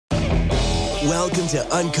Welcome to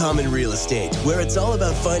Uncommon Real Estate, where it's all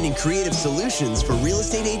about finding creative solutions for real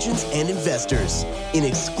estate agents and investors. In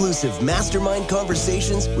exclusive mastermind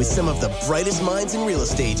conversations with some of the brightest minds in real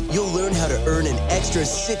estate, you'll learn how to earn an extra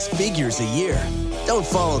 6 figures a year. Don't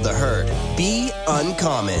follow the herd. Be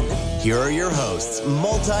uncommon. Here are your hosts,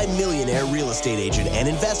 multi-millionaire real estate agent and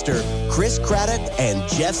investor, Chris Craddock and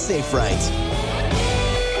Jeff Safright.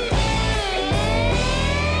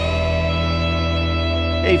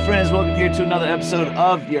 Hey friends, welcome here to another episode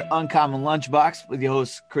of your Uncommon Lunchbox with your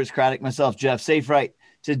host, Chris Craddock, myself, Jeff Safright.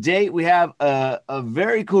 Today we have a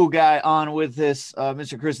very cool guy on with us,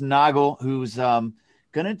 Mr. Chris Naugle, who's going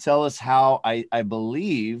to tell us how, I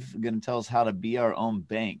believe, going to tell us how to be our own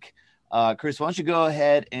bank. Chris, why don't you go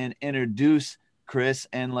ahead and introduce Chris,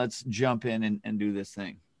 and let's jump in and do this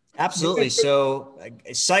thing. Absolutely. So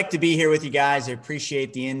psyched to be here with you guys. I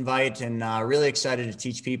appreciate the invite and really excited to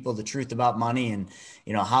teach people the truth about money and,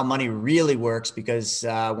 you know, how money really works. Because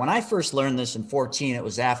when I first learned this in 14, it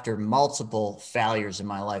was after multiple failures in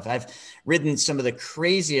my life. I've ridden some of the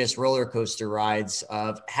craziest roller coaster rides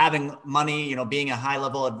of having money, you know, being a high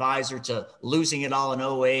level advisor to losing it all in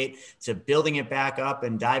 08 to building it back up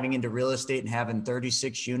and diving into real estate and having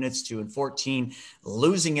 36 units to in 14,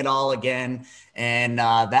 losing it all again. And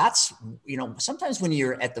that's, you know, sometimes when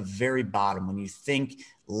you're at the very bottom, when you think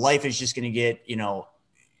life is just going to get, you know,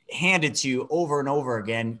 handed to you over and over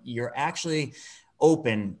again, you're actually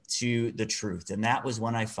open to the truth. And that was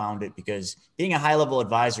when I found it, because being a high level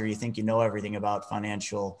advisor, you think you know everything about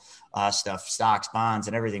financial stuff, stocks, bonds,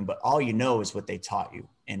 and everything, but all you know is what they taught you.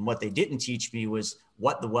 And what they didn't teach me was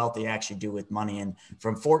what the wealthy actually do with money. And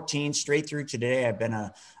from 14 straight through today, I've been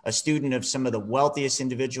a student of some of the wealthiest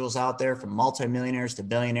individuals out there, from multimillionaires to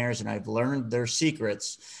billionaires, and I've learned their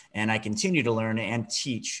secrets, and I continue to learn and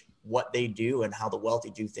teach what they do and how the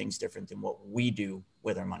wealthy do things different than what we do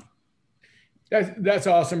with our money. That's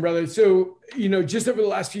awesome, brother. So, you know, just over the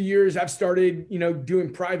last few years, I've started, you know,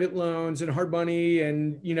 doing private loans and hard money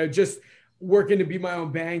and, you know, just working to be my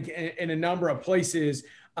own bank in a number of places.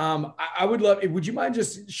 I would love, would you mind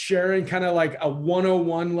just sharing kind of like a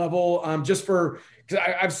 101 level, just for, because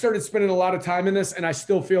I've started spending a lot of time in this and I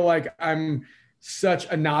still feel like I'm such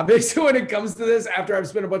a novice when it comes to this after I've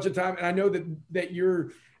spent a bunch of time. And I know that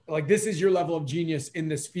you're like, this is your level of genius in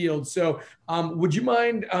this field. So would you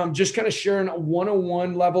mind just kind of sharing a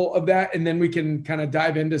 101 level of that? And then we can kind of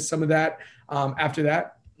dive into some of that after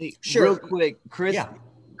that. Sure. Real quick, Chris. Yeah.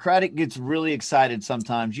 Craddock gets really excited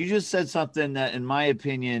sometimes. You just said something that, in my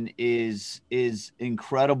opinion, is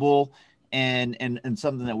incredible and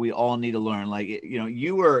something that we all need to learn. Like, you know,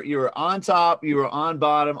 you were on top, you were on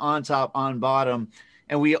bottom, on top, on bottom,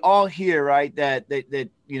 and we all hear, right, that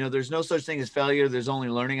you know, there's no such thing as failure. There's only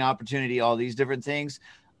learning opportunity. All these different things.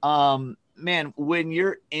 Man, when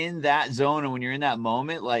you're in that zone and when you're in that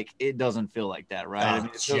moment, like, it doesn't feel like that, right? I mean,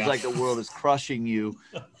 it feels like the world is crushing you.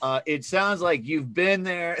 It sounds like you've been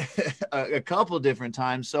there a couple of different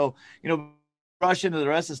times. So, you know, rush into the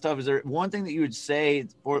rest of the stuff. Is there one thing that you would say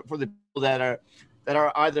for the people that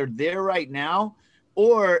are either there right now,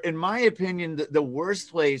 or, in my opinion, the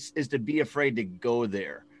worst place is to be afraid to go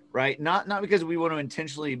there, right? Not because we want to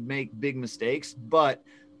intentionally make big mistakes, but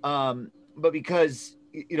because,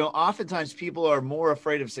 you know, oftentimes people are more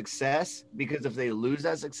afraid of success because if they lose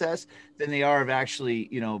that success than they are of actually,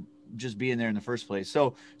 you know, just being there in the first place.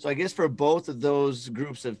 So I guess for both of those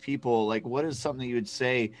groups of people, like, what is something you would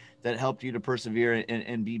say that helped you to persevere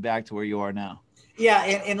and be back to where you are now? Yeah.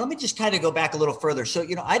 And let me just kind of go back a little further. So,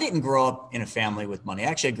 you know, I didn't grow up in a family with money.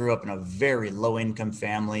 Actually, I grew up in a very low income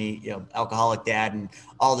family, you know, alcoholic dad and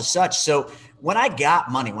all the such. So when I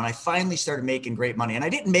got money, when I finally started making great money, and I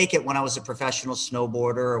didn't make it when I was a professional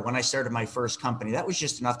snowboarder or when I started my first company, that was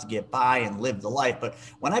just enough to get by and live the life. But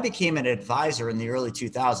when I became an advisor in the early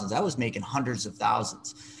 2000s, I was making hundreds of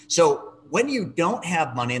thousands. So when you don't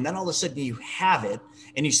have money and then all of a sudden you have it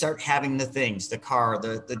and you start having the things, the car,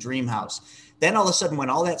 the dream house, then all of a sudden, when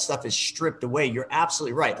all that stuff is stripped away, you're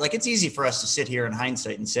absolutely right. Like, it's easy for us to sit here in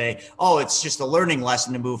hindsight and say, oh, it's just a learning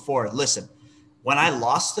lesson to move forward. Listen, when I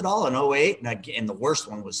lost it all in 08, and the worst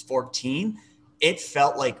one was 14, it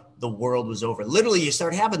felt like the world was over. Literally, you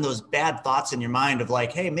start having those bad thoughts in your mind of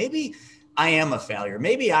like, hey, maybe I am a failure.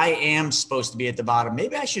 Maybe I am supposed to be at the bottom.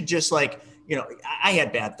 Maybe I should just, like, you know, I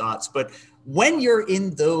had bad thoughts. But when you're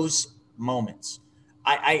in those moments,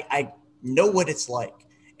 I know what it's like.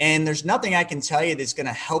 And there's nothing I can tell you that's going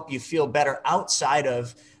to help you feel better outside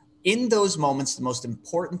of, in those moments, the most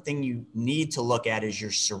important thing you need to look at is your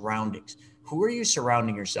surroundings. Who are you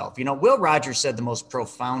surrounding yourself? You know, Will Rogers said the most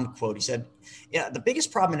profound quote. He said, yeah, the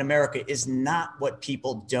biggest problem in America is not what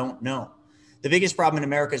people don't know. The biggest problem in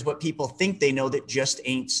America is what people think they know that just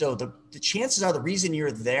ain't so. The chances are the reason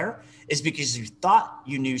you're there is because you thought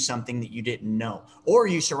you knew something that you didn't know, or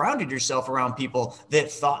you surrounded yourself around people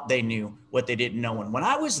that thought they knew what they didn't know. And when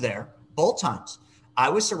I was there, both times, I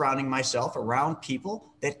was surrounding myself around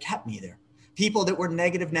people that kept me there. People that were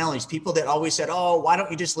negative Nellies, people that always said, oh, why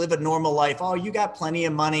don't you just live a normal life? Oh, you got plenty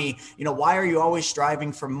of money. Why are you always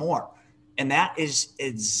striving for more? And that is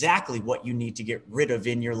exactly what you need to get rid of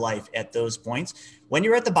in your life at those points. When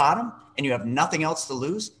you're at the bottom and you have nothing else to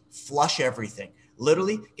lose, flush everything.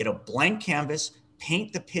 Literally get a blank canvas,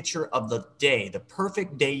 paint the picture of the day, the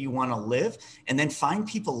perfect day you want to live, and then find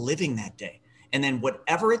people living that day. And then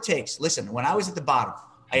whatever it takes. Listen, when I was at the bottom,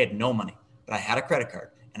 I had no money, but I had a credit card.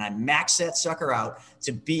 And I maxed that sucker out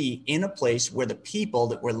to be in a place where the people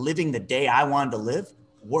that were living the day I wanted to live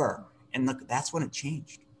were. And look, that's when it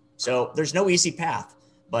changed. So there's no easy path,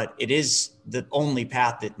 but it is the only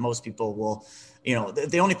path that most people will,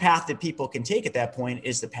 the only path that people can take at that point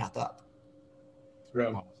is the path up.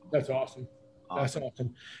 Bro, that's awesome. That's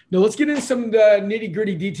awesome. Now let's get into some of the nitty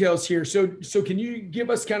gritty details here. So can you give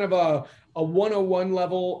us kind of a 101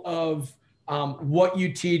 level of what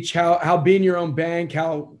you teach, how being your own bank,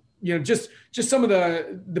 how, just some of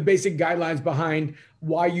the basic guidelines behind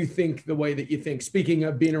why you think the way that you think, speaking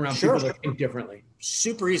of being around people that think differently.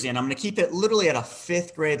 Super easy. And I'm going to keep it literally at a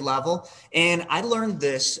 5th grade level. And I learned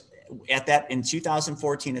this in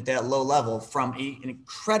 2014 at that low level from an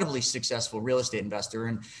incredibly successful real estate investor.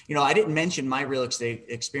 And, I didn't mention my real estate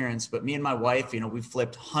experience, but me and my wife, we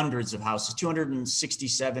flipped hundreds of houses,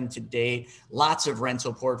 267 to date, lots of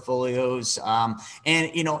rental portfolios.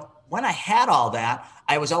 When I had all that,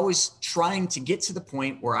 I was always trying to get to the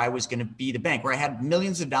point where I was going to be the bank, where I had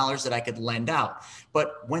millions of dollars that I could lend out.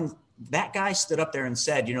 But when that guy stood up there and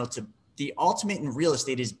said, the ultimate in real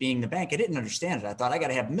estate is being the bank, I didn't understand it. I thought I got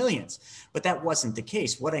to have millions, but that wasn't the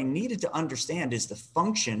case. What I needed to understand is the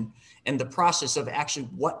function and the process of actually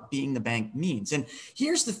what being the bank means. And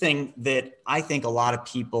here's the thing that I think a lot of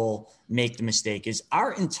people make the mistake is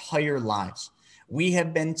our entire lives, we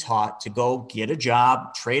have been taught to go get a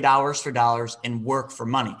job, trade hours for dollars, and work for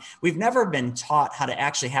money. We've never been taught how to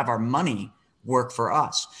actually have our money work for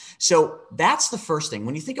us. So that's the first thing.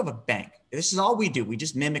 When you think of a bank, this is all we do. We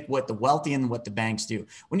just mimic what the wealthy and what the banks do.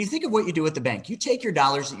 When you think of what you do at the bank, you take your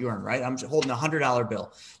dollars that you earn, right? I'm holding a $100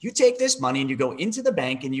 bill. You take this money and you go into the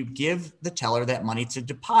bank and you give the teller that money to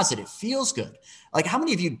deposit. It feels good. Like, how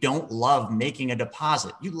many of you don't love making a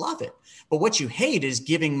deposit? You love it. But what you hate is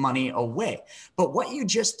giving money away. But what you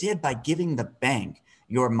just did by giving the bank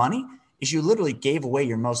your money is you literally gave away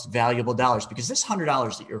your most valuable dollars, because this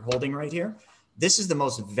 $100 that you're holding right here, this is the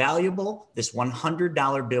most valuable this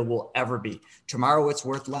 $100 bill will ever be. Tomorrow, it's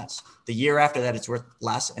worth less. The year after that, it's worth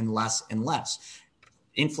less and less and less.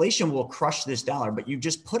 Inflation will crush this dollar, but you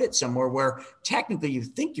just put it somewhere where technically you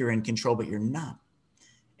think you're in control, but you're not.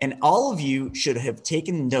 And all of you should have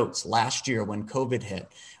taken notes last year when COVID hit.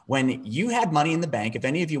 When you had money in the bank, if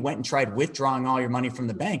any of you went and tried withdrawing all your money from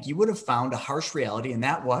the bank, you would have found a harsh reality, and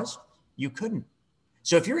that was you couldn't.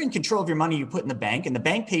 So if you're in control of your money you put in the bank and the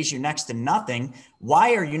bank pays you next to nothing,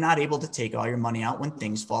 why are you not able to take all your money out when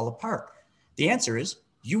things fall apart? The answer is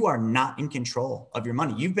you are not in control of your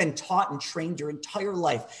money. You've been taught and trained your entire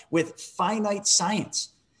life with finite science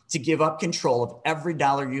to give up control of every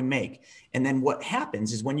dollar you make. And then what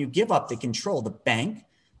happens is when you give up the control, the bank,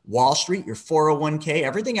 Wall Street, your 401k,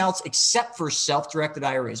 everything else except for self-directed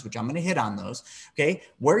IRAs, which I'm going to hit on those. Okay.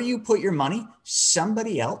 Where you put your money,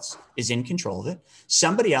 somebody else is in control of it.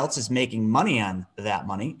 Somebody else is making money on that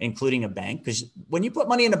money, including a bank. Because when you put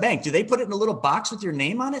money in a bank, do they put it in a little box with your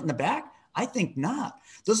name on it in the back? I think not.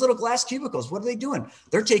 Those little glass cubicles, what are they doing?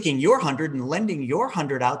 They're taking your 100 and lending your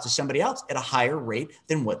 100 out to somebody else at a higher rate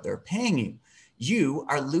than what they're paying you. You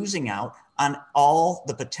are losing out on all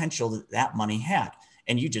the potential that that money had.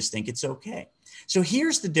 And you just think it's okay. So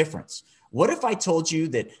here's the difference. What if I told you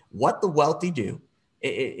that what the wealthy do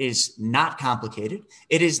is not complicated,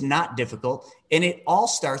 it is not difficult, and it all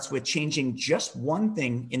starts with changing just one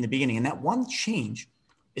thing in the beginning. And that one change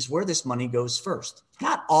is where this money goes first.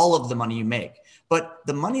 Not all of the money you make, but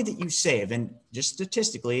the money that you save. And just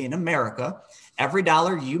statistically in America, every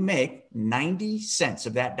dollar you make, 90 cents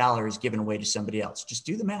of that dollar is given away to somebody else. Just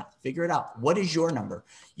do the math, figure it out. What is your number?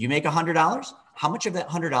 You make $100. How much of that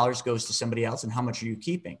 $100 goes to somebody else and how much are you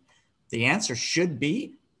keeping? The answer should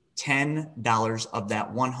be $10 of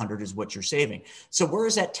that 100 is what you're saving. So where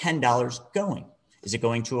is that $10 going? Is it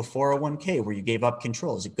going to a 401k where you gave up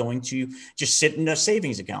control? Is it going to just sit in a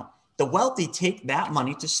savings account? The wealthy take that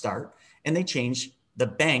money to start and they change the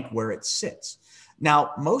bank where it sits.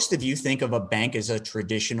 Now, most of you think of a bank as a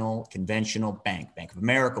traditional, conventional bank, Bank of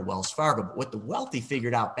America, Wells Fargo. But what the wealthy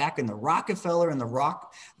figured out back in the Rockefeller and the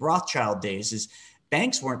Rothschild days is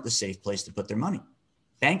banks weren't the safe place to put their money.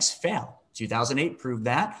 Banks fail. 2008 proved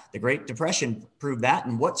that. The Great Depression proved that.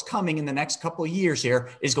 And what's coming in the next couple of years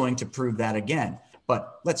here is going to prove that again.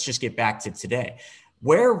 But let's just get back to today.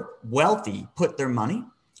 Where wealthy put their money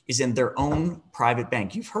is in their own private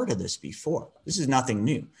bank. You've heard of this before. This is nothing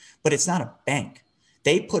new, but it's not a bank.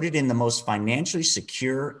 They put it in the most financially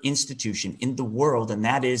secure institution in the world, and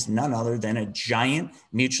that is none other than a giant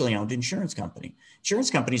mutually owned insurance company. Insurance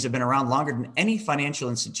companies have been around longer than any financial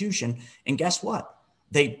institution, and guess what?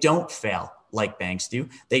 They don't fail like banks do.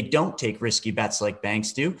 They don't take risky bets like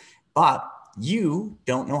banks do, but you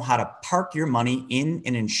don't know how to park your money in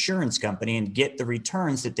an insurance company and get the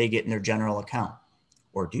returns that they get in their general account.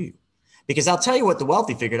 Or do you? Because I'll tell you what the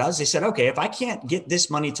wealthy figured out is they said, okay, if I can't get this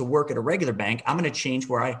money to work at a regular bank, I'm going to change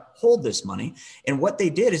where I hold this money. And what they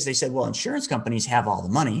did is they said, well, insurance companies have all the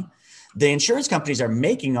money. The insurance companies are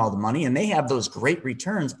making all the money and they have those great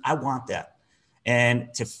returns. I want that.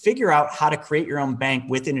 And to figure out how to create your own bank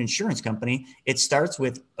with an insurance company, it starts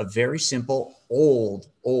with a very simple, old,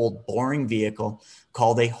 boring vehicle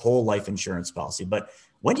called a whole life insurance policy. But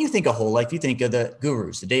when you think of whole life, you think of the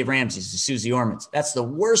gurus, the Dave Ramseys, the Susie Ormans. That's the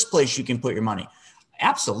worst place you can put your money.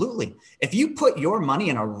 Absolutely. If you put your money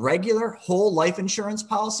in a regular whole life insurance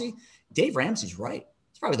policy, Dave Ramsey's right.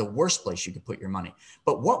 It's probably the worst place you could put your money.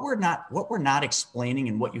 But what we're not explaining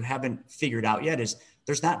and what you haven't figured out yet is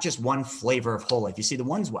there's not just one flavor of whole life. You see, the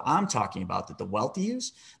ones I'm talking about that the wealthy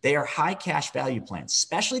use, they are high cash value plans,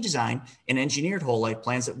 specially designed and engineered whole life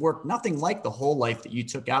plans that work nothing like the whole life that you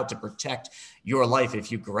took out to protect your life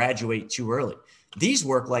if you graduate too early. These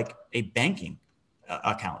work like a banking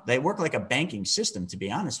account. They work like a banking system, to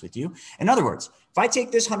be honest with you. In other words, if I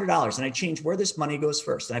take this $100 and I change where this money goes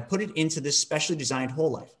first, and I put it into this specially designed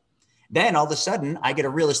whole life, then all of a sudden I get a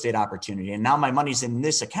real estate opportunity. And now my money's in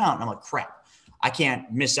this account. And I'm like, crap. I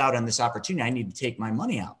can't miss out on this opportunity. I need to take my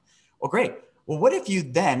money out. Well, great. Well, what if you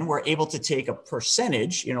then were able to take a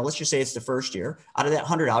percentage, let's just say it's the first year, out of that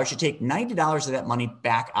 $100, you take $90 of that money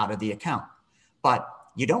back out of the account, but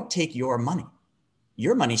you don't take your money.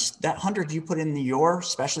 Your money, that 100 you put in your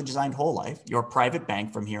specially designed whole life, your private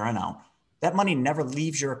bank from here on out, that money never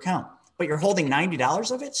leaves your account, but you're holding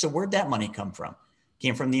 $90 of it. So where'd that money come from?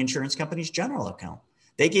 Came from the insurance company's general account.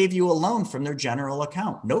 They gave you a loan from their general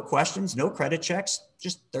account. No questions, no credit checks.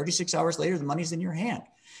 Just 36 hours later, the money's in your hand.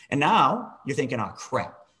 And now you're thinking, oh,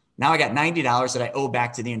 crap. Now I got $90 that I owe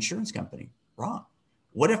back to the insurance company. Wrong.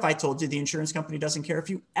 What if I told you the insurance company doesn't care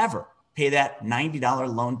if you ever pay that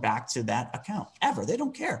 $90 loan back to that account? Ever. They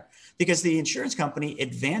don't care because the insurance company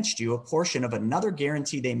advanced you a portion of another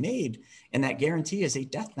guarantee they made, and that guarantee is a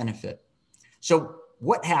death benefit. So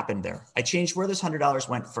what happened there? I changed where this $100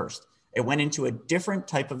 went first. It went into a different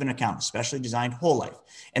type of an account, especially designed whole life.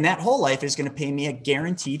 And that whole life is going to pay me a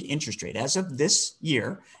guaranteed interest rate. As of this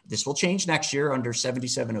year, this will change next year under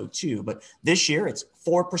 7702, but this year it's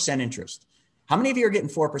 4% interest. How many of you are getting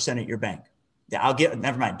 4% at your bank?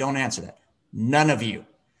 Never mind. Don't answer that. None of you.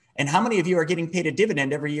 And how many of you are getting paid a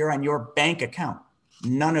dividend every year on your bank account?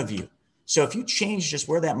 None of you. So if you change just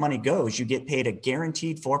where that money goes, you get paid a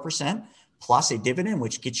guaranteed 4% plus a dividend,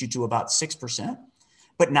 which gets you to about 6%.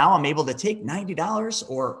 But now I'm able to take $90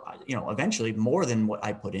 or, eventually more than what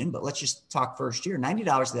I put in, but let's just talk first year,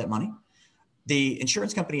 $90 of that money. The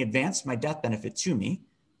insurance company advanced my death benefit to me.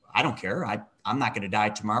 I don't care. I'm not going to die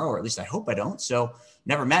tomorrow, or at least I hope I don't. So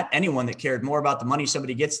never met anyone that cared more about the money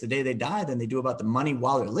somebody gets the day they die than they do about the money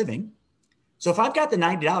while they're living. So if I've got the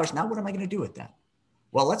 $90, now what am I going to do with that?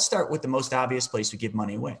 Well, let's start with the most obvious place we give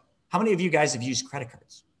money away. How many of you guys have used credit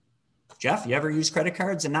cards? Jeff, you ever use credit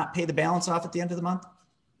cards and not pay the balance off at the end of the month?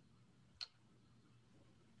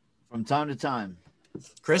 From time to time.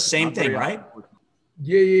 Chris, same thing, right?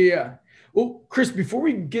 Yeah. Well, Chris, before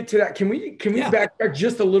we get to that, can we backtrack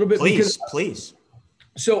just a little bit? Please.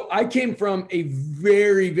 So I came from a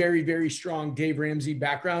very, very, very strong Dave Ramsey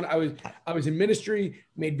background. I was in ministry,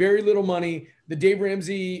 made very little money. The Dave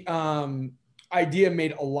Ramsey idea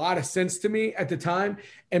made a lot of sense to me at the time.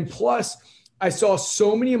 And plus, I saw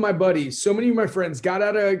so many of my buddies, so many of my friends got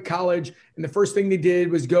out of college, and the first thing they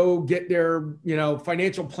did was go get their,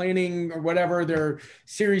 financial planning or whatever, their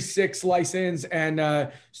Series 6 license,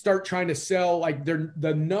 and start trying to sell. Like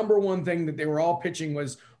the number one thing that they were all pitching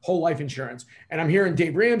was whole life insurance. And I'm hearing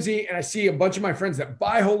Dave Ramsey, and I see a bunch of my friends that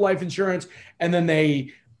buy whole life insurance, and then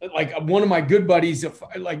they, like one of my good buddies,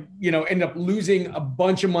 end up losing a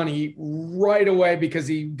bunch of money right away because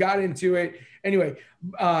he got into it Anyway,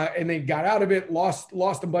 and they got out of it, lost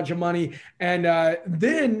a bunch of money. And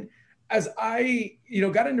then as I,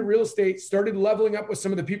 got into real estate, started leveling up with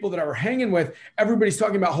some of the people that I were hanging with, everybody's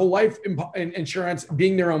talking about whole life insurance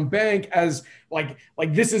being their own bank as like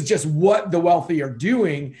this is just what the wealthy are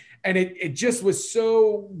doing. And it just was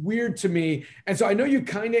so weird to me. And so I know you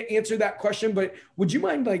kind of answered that question, but would you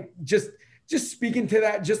mind just speaking to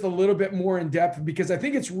that just a little bit more in depth? Because I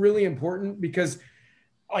think it's really important because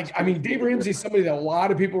Dave Ramsey is somebody that a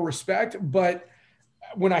lot of people respect, but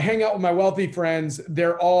when I hang out with my wealthy friends,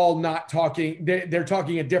 they're all not talking. They're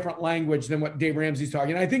talking a different language than what Dave Ramsey's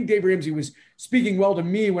talking. And I think Dave Ramsey was speaking well to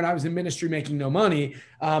me when I was in ministry making no money.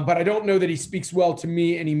 But I don't know that he speaks well to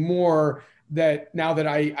me anymore that now that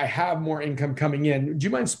I have more income coming in. Do you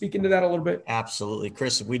mind speaking to that a little bit? Absolutely.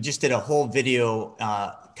 Chris, we just did a whole video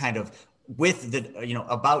kind of with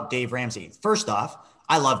about Dave Ramsey. First off,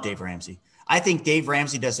 I love Dave Ramsey. I think Dave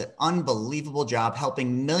Ramsey does an unbelievable job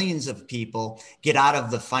helping millions of people get out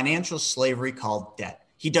of the financial slavery called debt.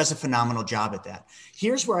 He does a phenomenal job at that.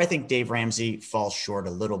 Here's where I think Dave Ramsey falls short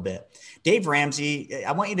a little bit. Dave Ramsey,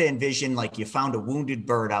 I want you to envision like you found a wounded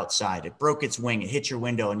bird outside. It broke its wing, it hit your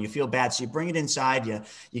window and you feel bad. So you bring it inside,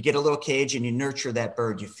 you get a little cage and you nurture that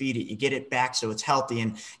bird, you feed it, you get it back so it's healthy.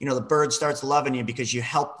 And the bird starts loving you because you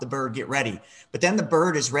helped the bird get ready. But then the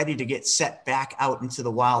bird is ready to get set back out into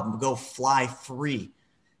the wild and go fly free.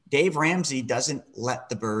 Dave Ramsey doesn't let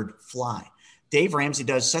the bird fly. Dave Ramsey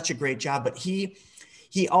does such a great job, but he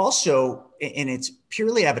also, and it's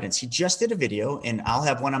purely evidence, he just did a video, and I'll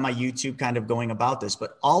have one on my YouTube kind of going about this,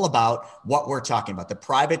 but all about what we're talking about, the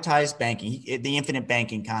privatized banking, the infinite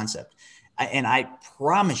banking concept. And I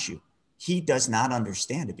promise you, he does not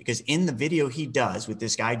understand it because in the video he does with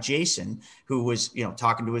this guy, Jason, who was,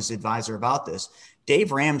 talking to his advisor about this,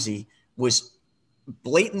 Dave Ramsey was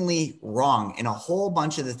blatantly wrong in a whole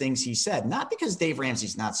bunch of the things he said, not because Dave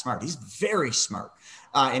Ramsey's not smart. He's very smart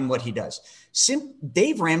in what he does.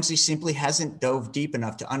 Dave Ramsey simply hasn't dove deep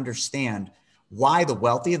enough to understand why the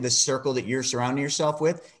wealthy of the circle that you're surrounding yourself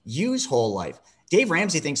with use whole life. Dave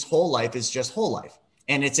Ramsey thinks whole life is just whole life.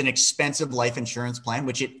 And it's an expensive life insurance plan,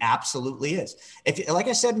 which it absolutely is. Like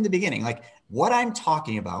I said in the beginning, like what I'm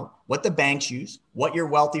talking about, what the banks use, what your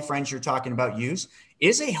wealthy friends you're talking about use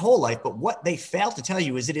is a whole life. But what they fail to tell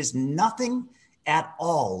you is it is nothing at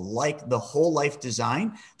all like the whole life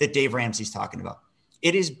design that Dave Ramsey's talking about.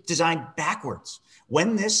 It is designed backwards.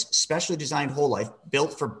 When this specially designed whole life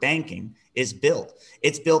built for banking is built,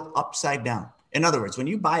 it's built upside down. In other words, when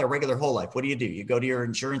you buy a regular whole life, what do? You go to your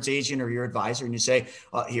insurance agent or your advisor and you say,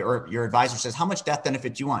 or your advisor says, how much death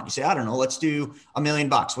benefit do you want? You say, I don't know, let's do $1 million.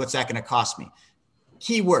 What's that going to cost me?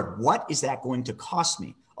 Keyword, what is that going to cost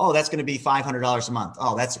me? Oh, that's going to be $500 a month.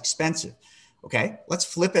 Oh, that's expensive. Okay, let's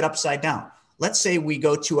flip it upside down. Let's say we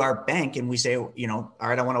go to our bank and we say, all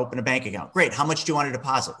right, I want to open a bank account. Great. How much do you want to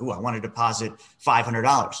deposit? I want to deposit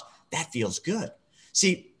 $500. That feels good.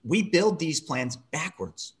 See, we build these plans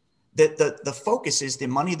backwards. The focus is the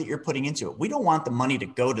money that you're putting into it. We don't want the money to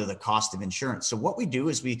go to the cost of insurance. So what we do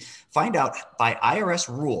is we find out by IRS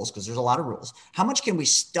rules, because there's a lot of rules, how much can we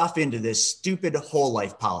stuff into this stupid whole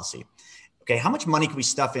life policy? Okay, how much money can we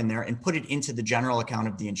stuff in there and put it into the general account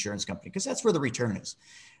of the insurance company? Because that's where the return is.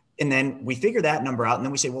 And then we figure that number out. And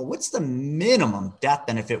then we say, well, what's the minimum death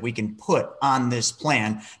benefit we can put on this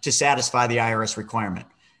plan to satisfy the IRS requirement?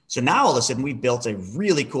 So now all of a sudden we built a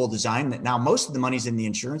really cool design that now most of the money's in the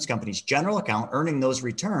insurance company's general account, earning those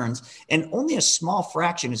returns, and only a small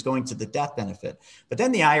fraction is going to the death benefit. But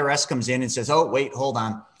then the IRS comes in and says, oh, wait, hold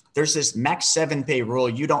on. There's this max 7-pay rule.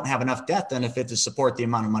 You don't have enough death benefit to support the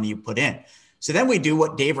amount of money you put in. So then we do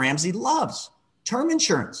what Dave Ramsey loves, term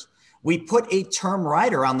insurance. We put a term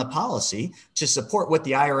rider on the policy to support what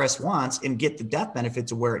the IRS wants and get the death benefit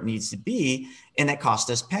to where it needs to be. And that cost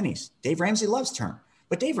us pennies. Dave Ramsey loves term.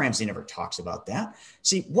 But Dave Ramsey never talks about that.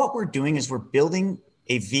 See, what we're doing is we're building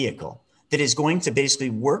a vehicle that is going to basically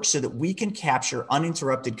work so that we can capture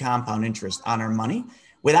uninterrupted compound interest on our money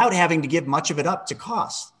without having to give much of it up to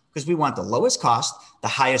cost, because we want the lowest cost, the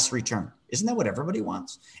highest return. Isn't that what everybody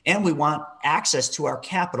wants? And we want access to our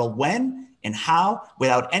capital when and how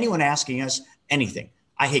without anyone asking us anything.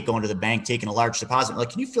 I hate going to the bank, taking a large deposit.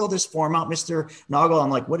 Like, can you fill this form out, Mr. Noggle?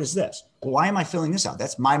 I'm like, what is this? Well, why am I filling this out?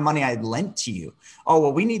 That's my money I lent to you. Oh,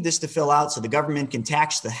 well, we need this to fill out so the government can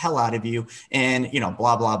tax the hell out of you and,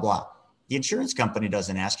 blah, blah, blah. The insurance company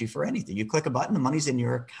doesn't ask you for anything. You click a button, the money's in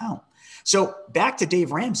your account. So back to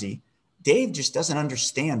Dave Ramsey, Dave just doesn't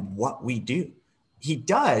understand what we do. He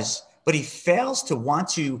does, but he fails to want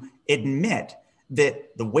to admit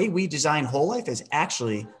that the way we design whole life is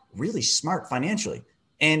actually really smart financially.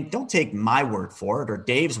 And don't take my word for it or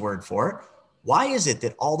Dave's word for it. Why is it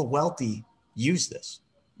that all the wealthy use this?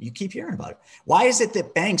 You keep hearing about it. Why is it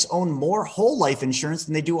that banks own more whole life insurance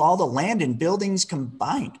than they do all the land and buildings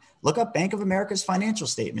combined? Look up Bank of America's financial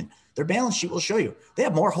statement. Their balance sheet will show you they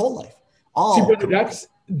have more whole life.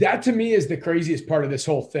 That to me is the craziest part of this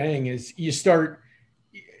whole thing is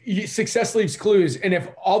success leaves clues. And if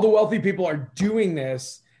all the wealthy people are doing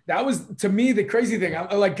this, that was to me the crazy thing.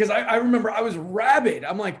 I'm like, because I remember I was rabid.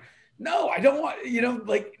 I'm like, no, I don't want,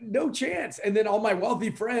 like no chance. And then all my wealthy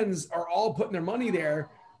friends are all putting their money there.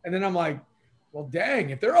 And then I'm like, well, dang,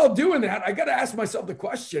 if they're all doing that, I got to ask myself the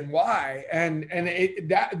question, why? And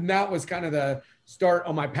that was kind of the start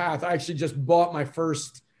on my path. I actually just bought my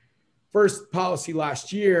first policy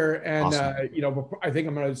last year. And, awesome. I think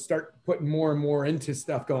I'm going to start putting more and more into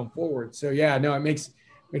stuff going forward. So yeah, no, it makes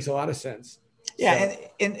a lot of sense. Yeah. So.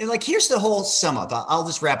 And like, here's the whole sum up. I'll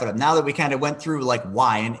just wrap it up now that we kind of went through like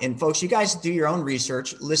why, and folks, you guys do your own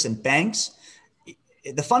research. Listen, banks,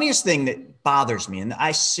 the funniest thing that bothers me, and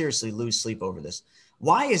I seriously lose sleep over this.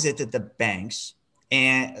 Why is it that the banks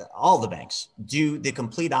and all the banks do the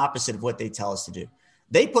complete opposite of what they tell us to do?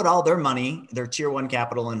 They put all their money, their tier one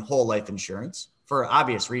capital in whole life insurance for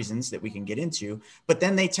obvious reasons that we can get into. But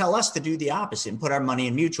then they tell us to do the opposite and put our money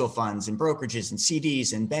in mutual funds and brokerages and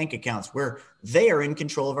CDs and bank accounts where they are in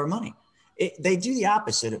control of our money. They do the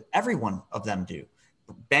opposite of every one of them do.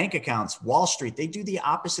 Bank accounts, Wall Street, they do the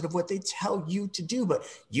opposite of what they tell you to do. But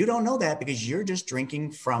you don't know that because you're just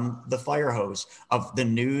drinking from the fire hose of the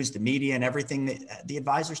news, the media, and everything that the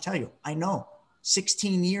advisors tell you. I know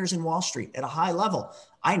 16 years in Wall Street at a high level.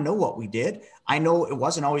 I know what we did. I know it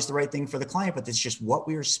wasn't always the right thing for the client, but it's just what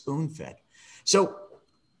we were spoon fed. So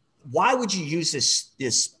why would you use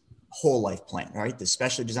this whole life plan, right? The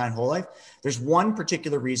specially designed whole life? There's one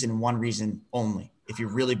particular reason and one reason only, if you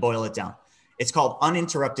really boil it down. It's called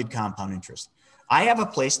uninterrupted compound interest. I have a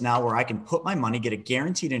place now where I can put my money, get a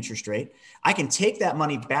guaranteed interest rate. I can take that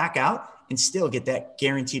money back out and still get that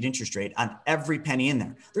guaranteed interest rate on every penny in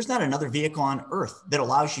there. There's not another vehicle on earth that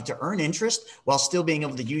allows you to earn interest while still being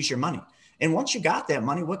able to use your money. And once you got that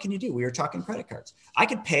money, what can you do? We were talking credit cards. I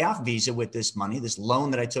could pay off Visa with this money, this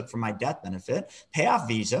loan that I took from my death benefit, pay off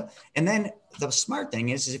Visa. And then the smart thing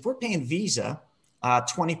is if we're paying Visa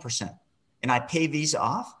 20% and I pay Visa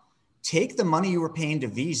off, take the money you were paying to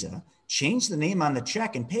Visa, change the name on the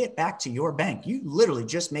check and pay it back to your bank. You literally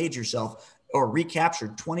just made yourself or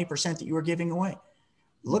recaptured 20% that you were giving away.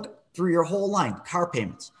 Look through your whole line, car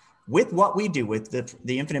payments. With what we do with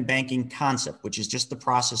the infinite banking concept, which is just the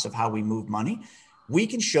process of how we move money, we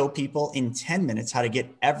can show people in 10 minutes how to get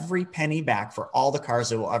every penny back for all the cars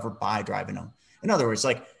they will ever buy, drive, and own. In other words,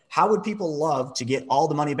 like how would people love to get all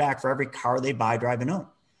the money back for every car they buy, drive, and own?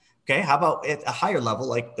 Okay, how about at a higher level,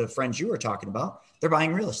 like the friends you were talking about, they're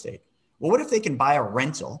buying real estate. Well, what if they can buy a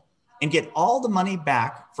rental and get all the money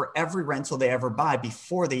back for every rental they ever buy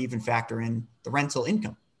before they even factor in the rental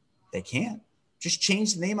income? They can. Just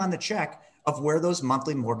change the name on the check of where those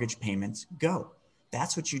monthly mortgage payments go.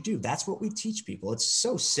 That's what you do. That's what we teach people. It's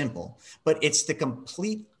so simple, but it's the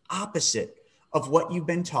complete opposite of what you've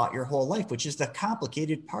been taught your whole life, which is the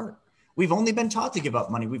complicated part. We've only been taught to give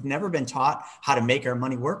up money. We've never been taught how to make our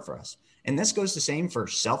money work for us. And this goes the same for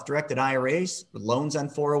self-directed IRAs, loans on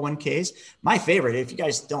 401ks. My favorite, if you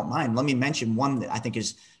guys don't mind, let me mention one that I think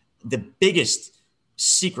is the biggest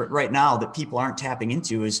secret right now that people aren't tapping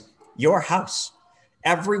into is your house.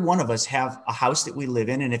 Every one of us have a house that we live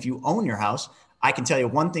in. And if you own your house, I can tell you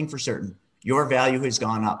one thing for certain, your value has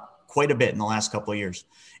gone up quite a bit in the last couple of years.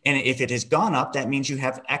 And if it has gone up, that means you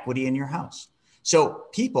have equity in your house. So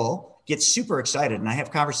people get super excited. And I have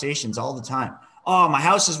conversations all the time. Oh, my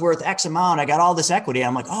house is worth X amount. I got all this equity.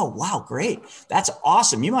 I'm like, oh, wow, great. That's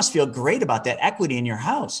awesome. You must feel great about that equity in your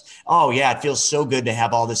house. Oh, yeah, it feels so good to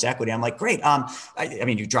have all this equity. I'm like, great. I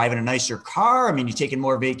mean, you're driving a nicer car. I mean, you're taking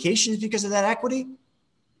more vacations because of that equity.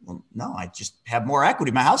 Well, no, I just have more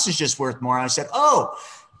equity. My house is just worth more. I said, oh,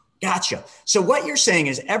 gotcha. So what you're saying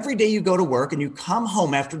is every day you go to work and you come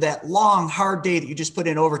home after that long, hard day that you just put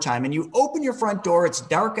in overtime and you open your front door, it's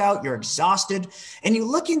dark out, you're exhausted, and you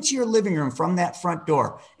look into your living room from that front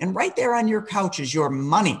door. And right there on your couch is your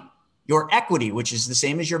money, your equity, which is the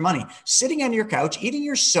same as your money, sitting on your couch, eating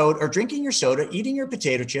your soda or drinking your soda, eating your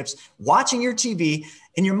potato chips, watching your TV,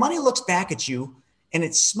 and your money looks back at you and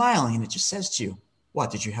it's smiling and it just says to you,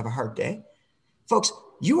 what, did you have a hard day? Folks,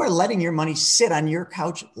 you are letting your money sit on your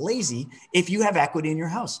couch lazy if you have equity in your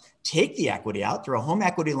house. Take the equity out through a home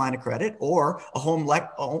equity line of credit or a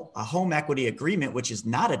home equity agreement, which is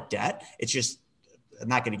not a debt. It's just, I'm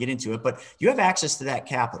not going to get into it, but you have access to that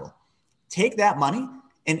capital. Take that money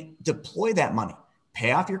and deploy that money.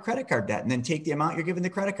 pay off your credit card debt and then take the amount you're giving the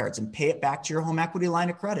credit cards and pay it back to your home equity line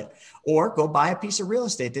of credit, or go buy a piece of real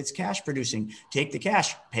estate that's cash producing, take the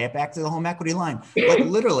cash, pay it back to the home equity line. Like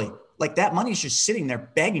literally, like that money is just sitting there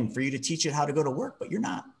begging for you to teach it how to go to work, but you're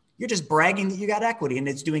not. You're just bragging that you got equity and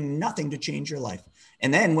it's doing nothing to change your life.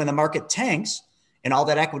 And then when the market tanks and all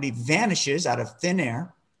that equity vanishes out of thin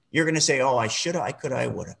air, you're going to say, oh, I should have, I could have, I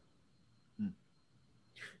would have.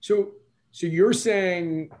 So you're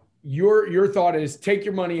saying your thought is take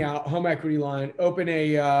your money out, home equity line, open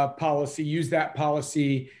a policy, use that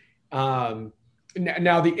policy.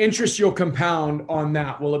 Now the interest you'll compound on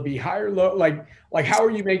that, will it be higher, low? Like how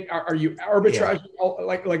are you are you arbitraging?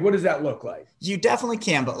 Yeah. Like what does that look like? You definitely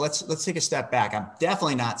can, but let's take a step back. I'm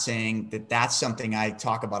definitely not saying that that's something I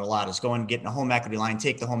talk about a lot, is going and getting a home equity line,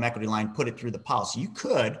 take the home equity line, put it through the policy. You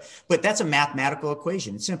could, but that's a mathematical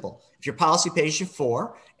equation. It's simple. If your policy pays you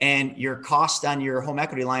 4 and your cost on your home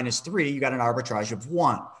equity line is 3, you got an arbitrage of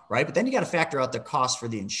 1, right? But then you got to factor out the cost for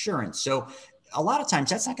the insurance. So a lot of times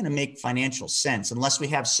that's not going to make financial sense unless we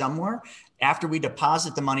have somewhere after we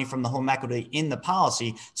deposit the money from the home equity in the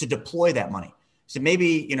policy to deploy that money. So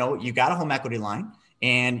maybe, you got a home equity line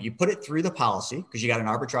and you put it through the policy because you got an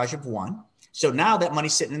arbitrage of 1. So now that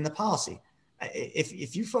money's sitting in the policy.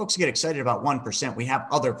 If you folks get excited about 1%, we have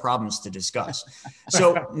other problems to discuss.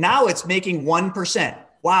 So now it's making 1%.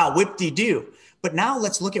 Wow, whip-de-doo. But now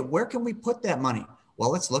let's look at where can we put that money?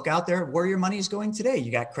 Well, let's look out there where your money is going today.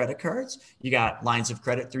 You got credit cards, you got lines of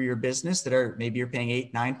credit through your business that are maybe you're paying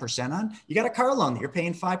 8-9% on. You got a car loan that you're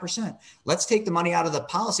paying 5%. Let's take the money out of the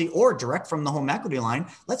policy or direct from the home equity line.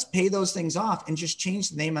 Let's pay those things off and just change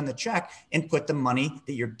the name on the check and put the money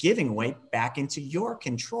that you're giving away back into your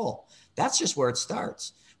control. That's just where it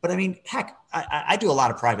starts. But I mean, heck, I do a lot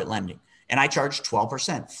of private lending. And I charge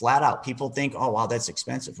 12% flat out. People think, oh, wow, that's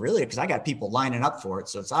expensive. Really? Because I got people lining up for it.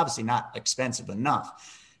 So it's obviously not expensive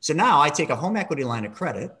enough. So now I take a home equity line of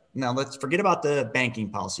credit. Now let's forget about the banking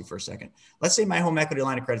policy for a second. Let's say my home equity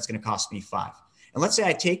line of credit is going to cost me 5. And let's say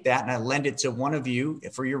I take that and I lend it to one of you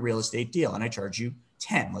for your real estate deal and I charge you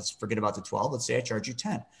 10. Let's forget about the 12. Let's say I charge you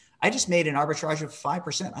 10. I just made an arbitrage of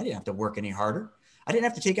 5%. I didn't have to work any harder. I didn't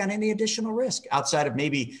have to take on any additional risk outside of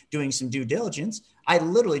maybe doing some due diligence. I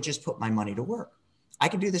literally just put my money to work. I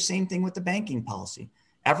can do the same thing with the banking policy.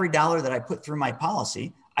 Every dollar that I put through my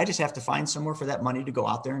policy, I just have to find somewhere for that money to go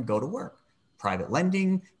out there and go to work. Private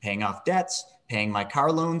lending, paying off debts, paying my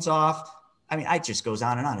car loans off. I mean, it just goes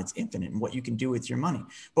on and on. It's infinite in what you can do with your money.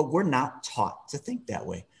 But we're not taught to think that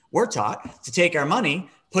way. We're taught to take our money,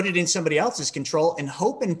 put it in somebody else's control, and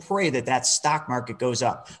hope and pray that that stock market goes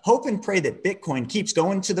up. Hope and pray that Bitcoin keeps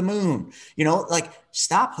going to the moon.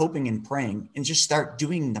 Stop hoping and praying and just start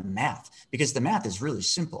doing the math, because the math is really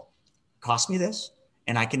simple. Cost me this,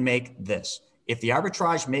 and I can make this. If the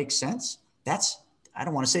arbitrage makes sense, that's, I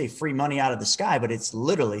don't want to say free money out of the sky, but it's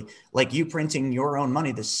literally like you printing your own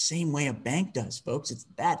money the same way a bank does, folks. It's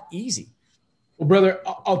that easy. Well, brother,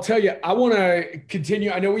 I'll tell you, I want to continue.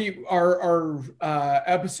 I know our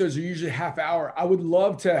episodes are usually half hour. I would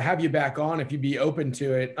love to have you back on if you'd be open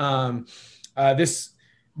to it. This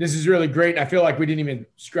is really great. I feel like we didn't even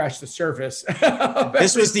scratch the surface.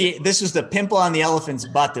 This was the pimple on the elephant's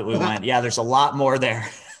butt that we went. Yeah, there's a lot more there.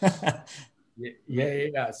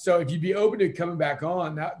 Yeah. So if you'd be open to coming back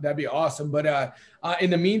on, that'd be awesome. But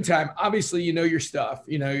in the meantime, obviously, you know your stuff.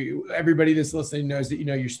 Everybody that's listening knows that you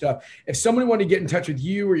know your stuff. If somebody wanted to get in touch with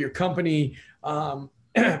you or your company,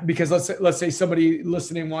 because let's say somebody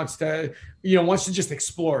listening wants to just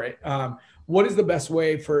explore it. What is the best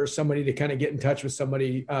way for somebody to kind of get in touch with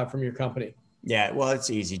somebody from your company? Yeah, well,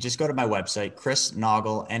 it's easy. Just go to my website,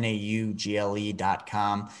 chrisnaugle,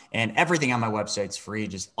 NAUGLE.com. And everything on my website's free.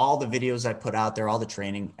 Just all the videos I put out there, all the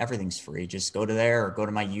training, everything's free. Just go to there or go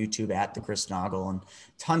to my YouTube at the Chris Naugle, and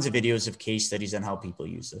tons of videos of case studies on how people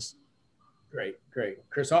use this. Great.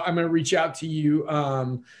 Chris, I'm going to reach out to you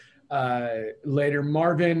later.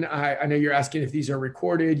 Marvin, I know you're asking if these are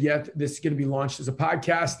recorded yet. This is going to be launched as a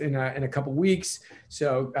podcast in a couple weeks.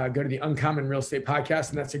 So go to the Uncommon Real Estate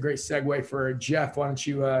Podcast. And that's a great segue for Jeff. Why don't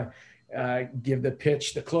you give the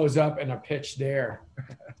pitch, the close up and a pitch there.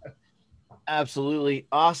 Absolutely.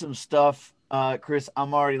 Awesome stuff. Chris,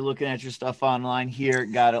 I'm already looking at your stuff online here.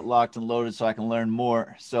 Got it locked and loaded so I can learn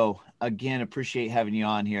more. So again, appreciate having you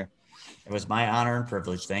on here. It was my honor and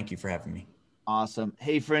privilege. Thank you for having me. Awesome.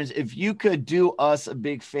 Hey, friends, if you could do us a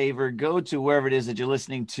big favor, go to wherever it is that you're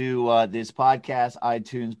listening to this podcast,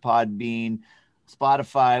 iTunes, Podbean,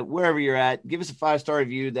 Spotify, wherever you're at. Give us a 5-star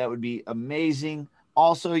review. That would be amazing.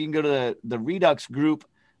 Also, you can go to the Redux group,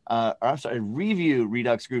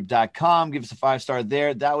 reviewreduxgroup.com. Give us a 5-star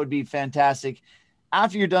there. That would be fantastic.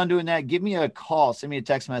 After you're done doing that, give me a call. Send me a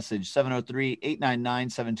text message,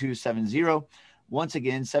 703-899-7270. Once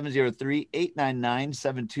again,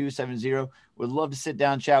 703-899-7270. Would love to sit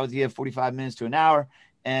down, chat with you 45 minutes to an hour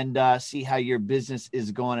and see how your business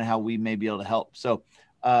is going and how we may be able to help. So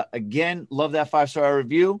again, love that 5-star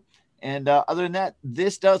review. And other than that,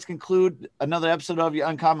 this does conclude another episode of your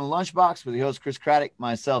Uncommon Lunchbox with your host, Chris Craddock,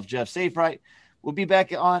 myself, Jeff Safewright. We'll be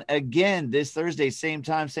back on again this Thursday, same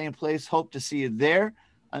time, same place. Hope to see you there.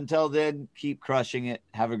 Until then, keep crushing it.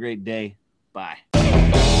 Have a great day. Bye.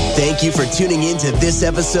 Thank you for tuning in to this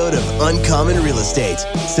episode of Uncommon Real Estate.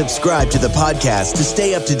 Subscribe to the podcast to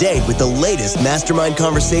stay up to date with the latest mastermind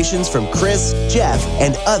conversations from Chris, Jeff,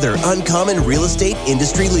 and other uncommon real estate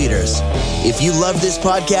industry leaders. If you love this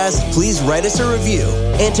podcast, please write us a review.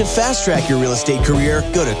 And to fast track your real estate career,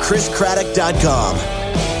 go to chriscraddock.com.